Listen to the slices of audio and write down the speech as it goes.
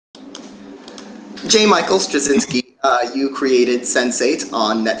J. Michael Straczynski, you created Sense8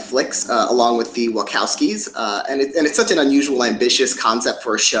 on Netflix along with the Wachoskis, and it's such an unusual, ambitious concept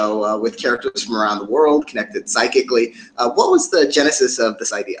for a show with characters from around the world connected psychically. What was the genesis of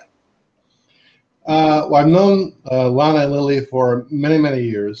this idea? Well, I've known Lana and Lily for many, many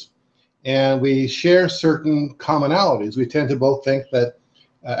years, and we share certain commonalities. We tend to both think that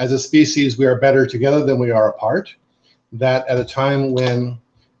as a species, we are better together than we are apart, that at a time when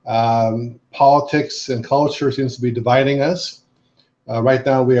politics and culture seems to be dividing us, right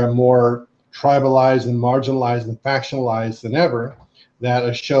now we are more tribalized and marginalized and factionalized than ever, that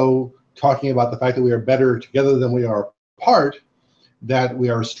a show talking about the fact that we are better together than we are apart, that we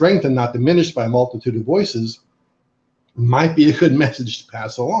are strengthened, not diminished by a multitude of voices, might be a good message to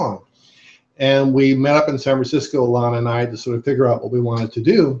pass along. And we met up in San Francisco, Lana and I, to sort of figure out what we wanted to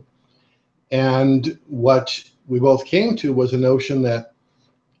do. And what we both came to was a notion that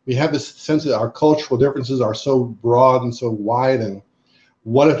we have this sense that our cultural differences are so broad and so wide. And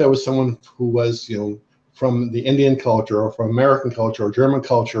what if there was someone who was, from the Indian culture or from American culture or German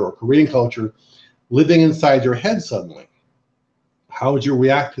culture or Korean culture living inside your head suddenly? How would you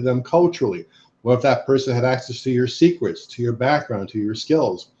react to them culturally? What if that person had access to your secrets, to your background, to your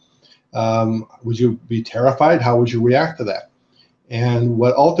skills? Would you be terrified? How would you react to that? And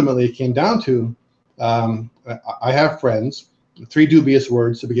what ultimately it came down to, I have friends, three dubious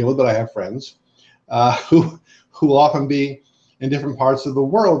words to begin with, but I have friends who will often be in different parts of the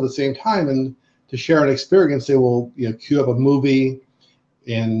world at the same time, and to share an experience, they will queue up a movie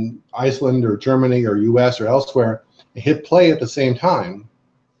in Iceland or Germany or US or elsewhere, and hit play at the same time,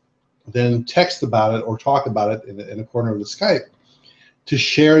 then text about it or talk about it in a corner of the Skype to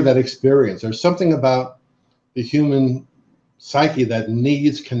share that experience. There's something about the human psyche that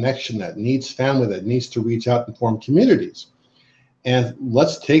needs connection, that needs family, that needs to reach out and form communities. And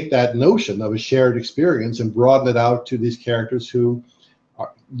let's take that notion of a shared experience and broaden it out to these characters who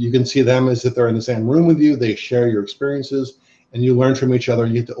you can see them as if they're in the same room with you. They share your experiences, and you learn from each other.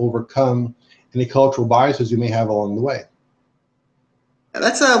 You get to overcome any cultural biases you may have along the way.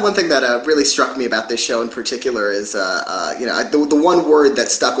 That's one thing that really struck me about this show in particular is, the one word that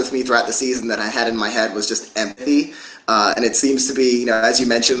stuck with me throughout the season that I had in my head was just empathy. And it seems to be, as you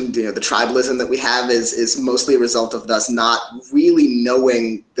mentioned, the tribalism that we have is mostly a result of us not really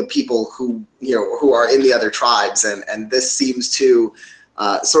knowing the people who are in the other tribes. And this seems to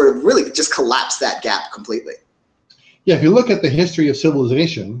sort of really just collapse that gap completely. Yeah, if you look at the history of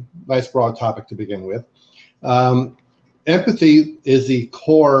civilization, nice broad topic to begin with, empathy is the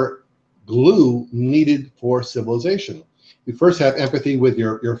core glue needed for civilization. You first have empathy with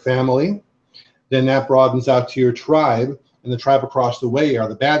your family, then that broadens out to your tribe, and the tribe across the way are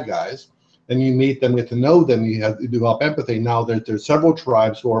the bad guys. Then you meet them, get to know them, you develop empathy. Now there's several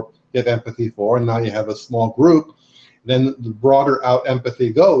tribes who you have empathy for, and now you have a small group. Then the broader out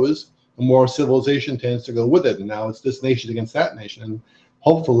empathy goes, the more civilization tends to go with it. And now it's this nation against that nation. And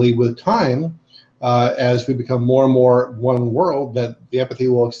hopefully with time, as we become more and more one world, that the empathy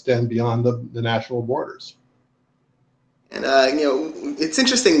will extend beyond the national borders. And it's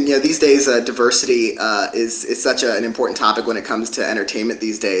interesting. These days, diversity is such an important topic when it comes to entertainment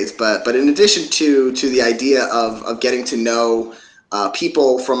these days. But in addition to the idea of getting to know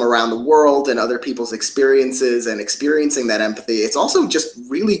people from around the world and other people's experiences and experiencing that empathy, it's also just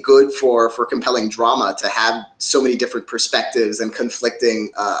really good for compelling drama to have so many different perspectives and conflicting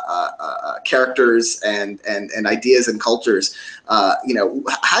characters and ideas and cultures.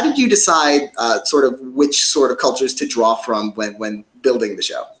 How did you decide sort of which sort of cultures to draw from when building the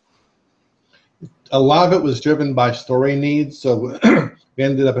show? A lot of it was driven by story needs. So we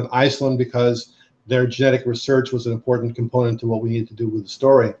ended up in Iceland because their genetic research was an important component to what we needed to do with the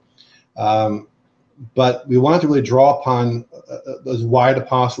story. But we wanted to really draw upon as wide a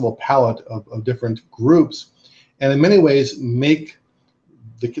possible palette of different groups, and in many ways make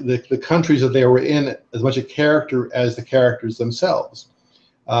the countries that they were in as much a character as the characters themselves.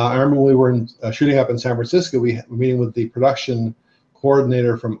 I remember when we were shooting up in San Francisco, we were meeting with the production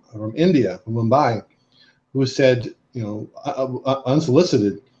coordinator from India, from Mumbai, who said,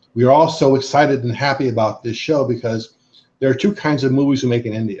 unsolicited, we are all so excited and happy about this show because there are two kinds of movies we make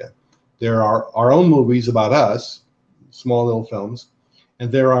in India. There are our own movies about us, small little films,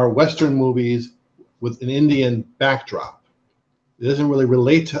 and there are Western movies with an Indian backdrop. It doesn't really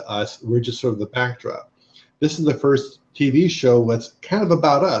relate to us. We're just sort of the backdrop. This is the first TV show that's kind of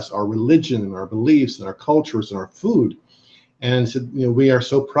about us, our religion and our beliefs and our cultures and our food. And so, we are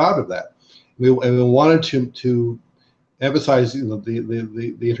so proud of that. We wanted to emphasize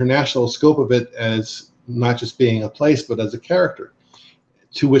the international scope of it as not just being a place, but as a character.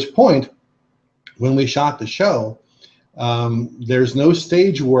 To which point, when we shot the show, there's no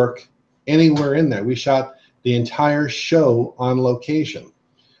stage work anywhere in there. We shot the entire show on location.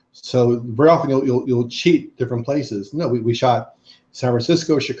 So very often you'll cheat different places. No, we shot San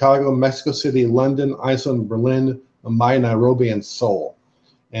Francisco, Chicago, Mexico City, London, Iceland, Berlin, Mumbai, Nairobi, and Seoul.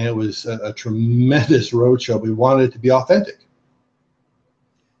 And it was a tremendous road show. We wanted it to be authentic.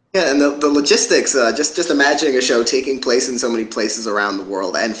 Yeah, and the logistics, just imagining a show taking place in so many places around the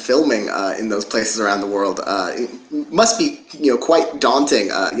world and filming in those places around the world it must be, quite daunting.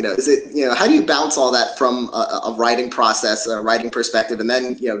 Is it, how do you balance all that from a writing process, a writing perspective, and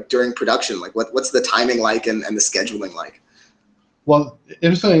then, during production, like what's the timing like and the scheduling like? Well,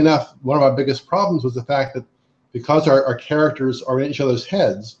 interestingly enough, one of our biggest problems was the fact that because our characters are in each other's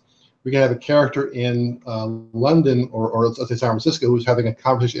heads, we can have a character in London or let's say San Francisco who's having a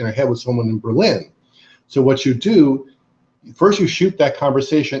conversation in her head with someone in Berlin. So what you do, first you shoot that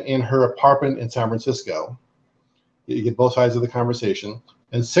conversation in her apartment in San Francisco. You get both sides of the conversation.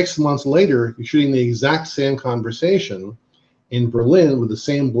 And 6 months later, you're shooting the exact same conversation in Berlin with the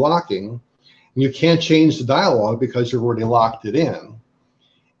same blocking. And you can't change the dialogue because you've already locked it in.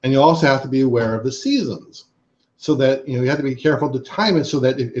 And you also have to be aware of the seasons. So that you have to be careful to time it so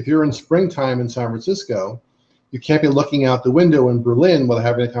that if you're in springtime in San Francisco, you can't be looking out the window in Berlin while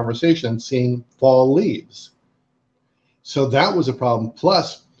having a conversation and seeing fall leaves. So that was a problem.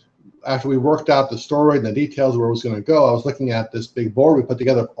 Plus, after we worked out the story and the details of where it was going to go, I was looking at this big board we put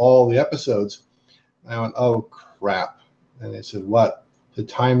together of all the episodes. And I went, oh crap. And they said, what? The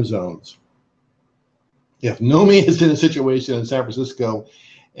time zones. If Nomi is in a situation in San Francisco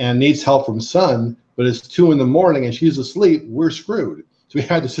and needs help from Sun, but it's 2 in the morning and she's asleep, we're screwed. So we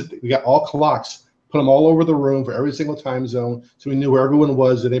had to we got all clocks, put them all over the room for every single time zone, so we knew where everyone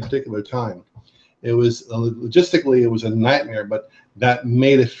was at a particular time. It was, logistically, it was a nightmare, but that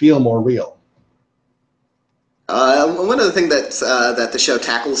made it feel more real. One of the things that the show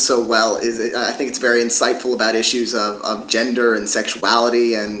tackles so well is I think it's very insightful about issues of gender and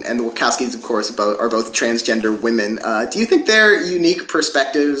sexuality, and the Wachoskis, of course, are both transgender women. Do you think their unique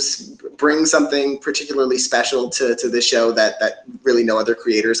perspectives bring something particularly special to this show that really no other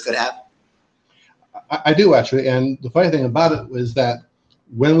creators could have? I do, actually, and the funny thing about it was that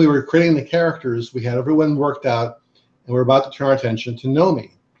when we were creating the characters, we had everyone worked out, and we were about to turn our attention to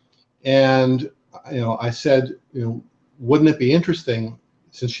Nomi. And I said, wouldn't it be interesting,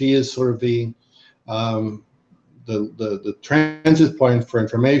 since she is sort of the transit point for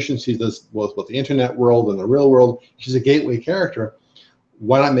information, she does both the internet world and the real world, she's a gateway character,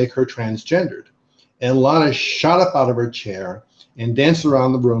 why not make her transgendered? And Lana shot up out of her chair and danced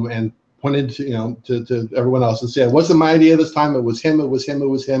around the room and pointed to everyone else and said, it wasn't my idea this time, it was him, it was him, it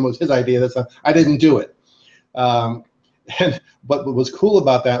was him, it was his idea this time, I didn't do it. But what was cool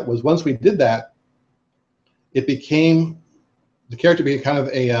about that was once we did that, it became, the character became kind of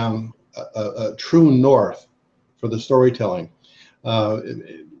a true north for the storytelling.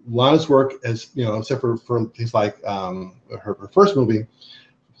 Lana's work, as except for things like her first movie,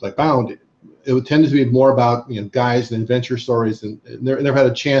 like Bound, it would tend to be more about guys and adventure stories, and never had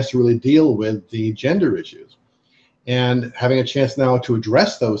a chance to really deal with the gender issues. And having a chance now to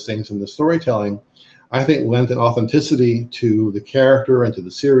address those things in the storytelling, I think lent an authenticity to the character and to the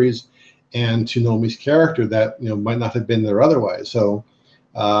series and to Nomi's character that might not have been there otherwise. So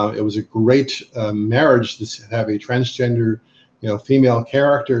it was a great marriage to have a transgender female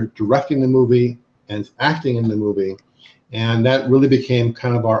character directing the movie and acting in the movie, and that really became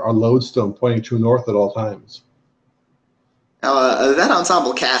kind of our lodestone, pointing true north at all times. That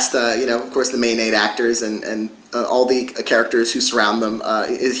ensemble cast, of course, the main 8 actors and all the characters who surround them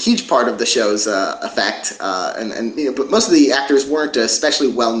is a huge part of the show's effect. But most of the actors weren't especially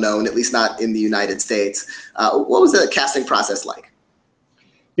well known, at least not in the United States. What was the casting process like?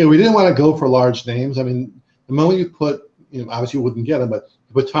 We didn't want to go for large names. I mean, the moment you put, obviously you wouldn't get them, but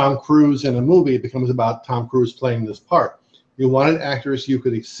you put Tom Cruise in a movie, it becomes about Tom Cruise playing this part. You wanted actors you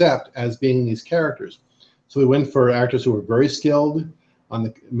could accept as being these characters. So we went for actors who were very skilled,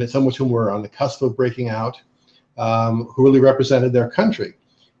 some of whom were on the cusp of breaking out, who really represented their country.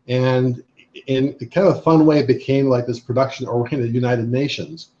 And in kind of a fun way, it became like this production-oriented United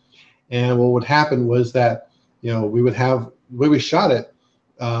Nations. And what would happen was that, we would have, the way we shot it,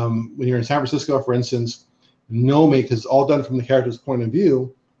 when you're in San Francisco, for instance, Nomi, because it's all done from the character's point of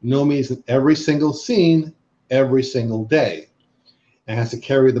view, Nomi is in every single scene, every single day, and has to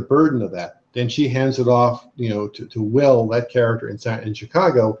carry the burden of that. Then she hands it off, to Will, that character in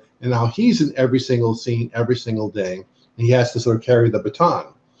Chicago, and now he's in every single scene, every single day, and he has to sort of carry the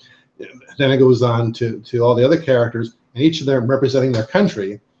baton. Then it goes on to all the other characters, and each of them representing their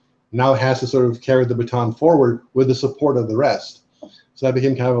country, now has to sort of carry the baton forward with the support of the rest. So that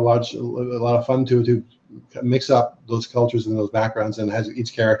became kind of a lot of fun to mix up those cultures and those backgrounds and has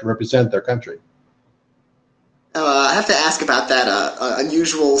each character represent their country. I have to ask about that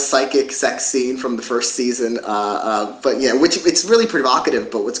unusual psychic sex scene from the first season, but yeah, which it's really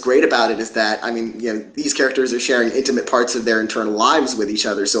provocative. But what's great about it is that I mean, these characters are sharing intimate parts of their internal lives with each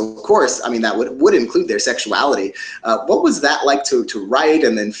other. So of course, I mean that would include their sexuality. What was that like to write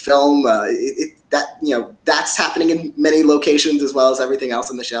and then film? That's happening in many locations as well as everything else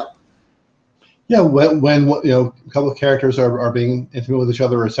in the show. Yeah, when a couple of characters are being intimate with each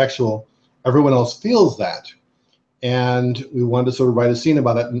other or sexual, everyone else feels that. And we wanted to sort of write a scene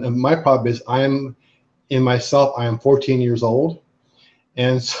about it. And my problem is I am 14 years old.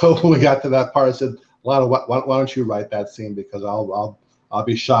 And so when we got to that part, I said, Lana, why don't you write that scene? Because I'll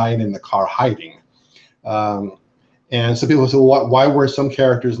be shy and in the car hiding. And some people said, well, why were some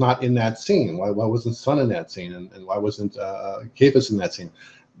characters not in that scene? Why wasn't Sun in that scene? And why wasn't Kafis in that scene?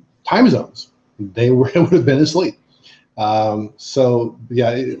 Time zones. They would have been asleep. So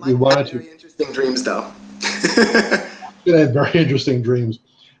yeah, we wanted to. Very interesting dreams, though. We had very interesting dreams,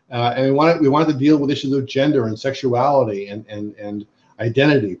 and we wanted to deal with issues of gender and sexuality and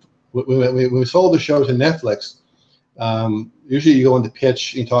identity. When we sold the show to Netflix, usually you go into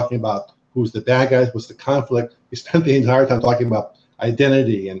pitch, you're talking about who's the bad guys, what's the conflict. We spent the entire time talking about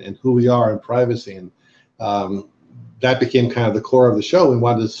identity and who we are and privacy, and that became kind of the core of the show. We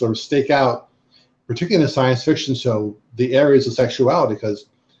wanted to sort of stake out, particularly in a science fiction show, the areas of sexuality, because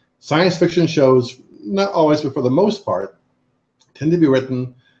science fiction shows, not always, but for the most part, tend to be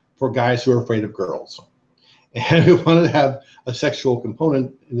written for guys who are afraid of girls. And we wanted to have a sexual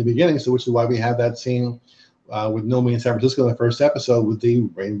component in the beginning, so which is why we have that scene with Nomi in San Francisco in the first episode with the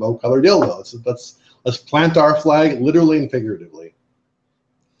rainbow-colored dildo. So let's plant our flag literally and figuratively.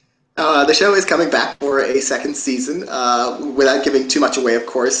 The show is coming back for a second season. Without giving too much away, of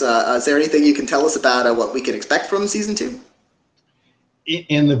course, is there anything you can tell us about what we can expect from season 2?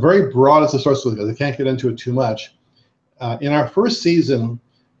 In the very broadest of sources, because I can't get into it too much, in our first season,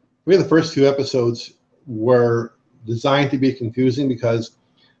 the first few episodes were designed to be confusing because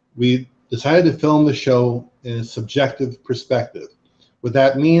we decided to film the show in a subjective perspective. What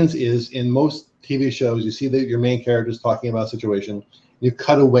that means is in most TV shows, you see that your main character is talking about a situation, you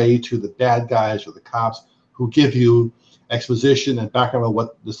cut away to the bad guys or the cops who give you exposition and background of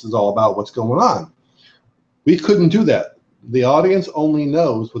what this is all about, what's going on. We couldn't do that. The audience only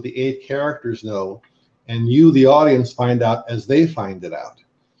knows what the 8 characters know, and you, the audience, find out as they find it out.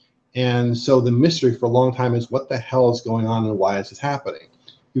 And so the mystery for a long time is what the hell is going on and why is this happening?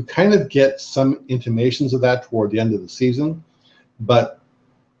 You kind of get some intimations of that toward the end of the season, but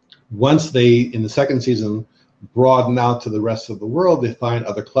once they, in the second season, broaden out to the rest of the world, they find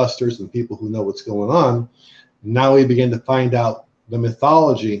other clusters and people who know what's going on. Now we begin to find out the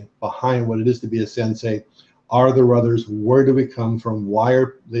mythology behind what it is to be a Sense8. Are there others? Where do we come from? Why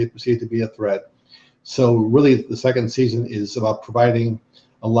are they perceived to be a threat? So really, the second season is about providing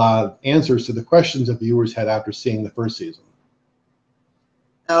a lot of answers to the questions that viewers had after seeing the first season.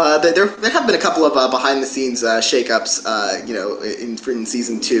 There have been a couple of behind-the-scenes shakeups, in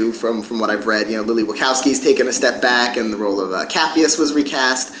season 2. From what I've read, Lily Wachoskis taken a step back, and the role of Cappius was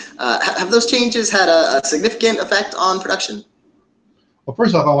recast. Have those changes had a significant effect on production? Well,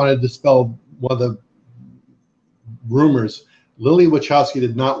 first off, I want to dispel one of the rumors. Lily Wachowski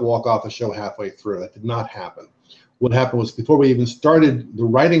did not walk off the show halfway through. That did not happen. What happened was before we even started the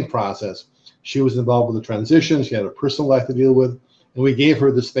writing process, she was involved with the transition. She had a personal life to deal with, and we gave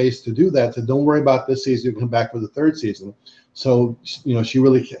her the space to do that. So don't worry about this season. You can come back for the third season. So she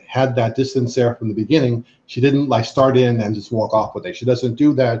really had that distance there from the beginning. She didn't like start in and just walk off with it. She doesn't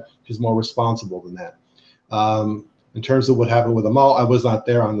do that. She's more responsible than that. In terms of what happened with Amal, I was not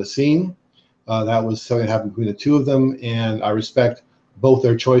there on the scene. That was something that happened between the two of them, and I respect both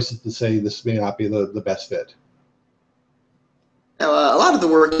their choices to say this may not be the best fit. Now, a lot of the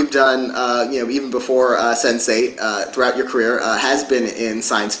work you've done, even before Sense8, throughout your career, has been in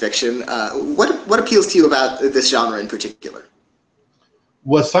science fiction. What appeals to you about this genre in particular?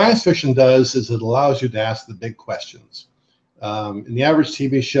 What science fiction does is it allows you to ask the big questions. In the average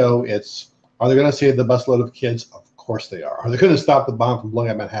TV show, it's, are they going to save the busload of kids? Of course they are. Are they going to stop the bomb from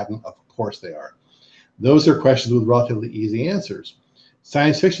blowing up Manhattan? Of course they are. Those are questions with relatively easy answers.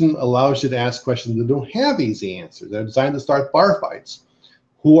 Science fiction allows you to ask questions that don't have easy answers. They're designed to start bar fights.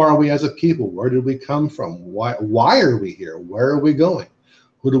 Who are we as a people? Where did we come from? Why are we here? Where are we going?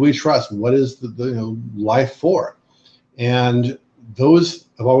 Who do we trust? What is the life for? And those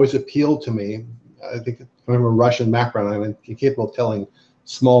have always appealed to me. I think from a Russian background, I'm capable of telling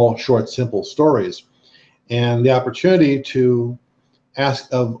small, short, simple stories. And the opportunity to ask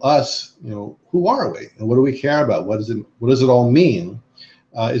of us, who are we and what do we care about? What does it all mean?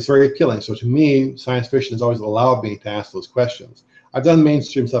 Is very appealing. So to me, science fiction has always allowed me to ask those questions. I've done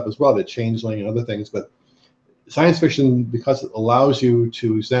mainstream stuff as well, the Changeling and other things, but science fiction, because it allows you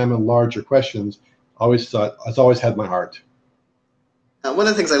to examine larger questions, has always had my heart. One of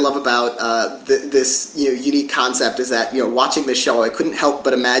the things I love about this unique concept is that watching this show, I couldn't help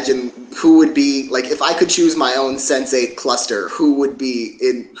but imagine who would be like if I could choose my own Sense8 cluster, who would be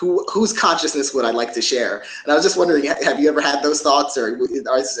in whose consciousness would I like to share? And I was just wondering, have you ever had those thoughts, or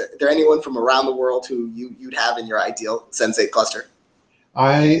is there anyone from around the world who you'd have in your ideal Sense8 cluster?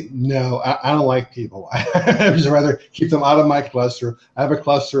 No, I don't like people. I just rather keep them out of my cluster. I have a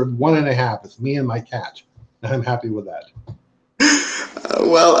cluster of 1.5. It's me and my cat, and I'm happy with that.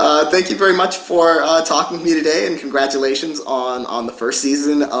 Thank you very much for talking with me today, and congratulations on the first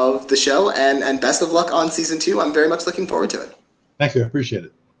season of the show, and best of luck on season 2. I'm very much looking forward to it. Thank you. I appreciate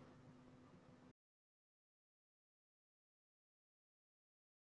it.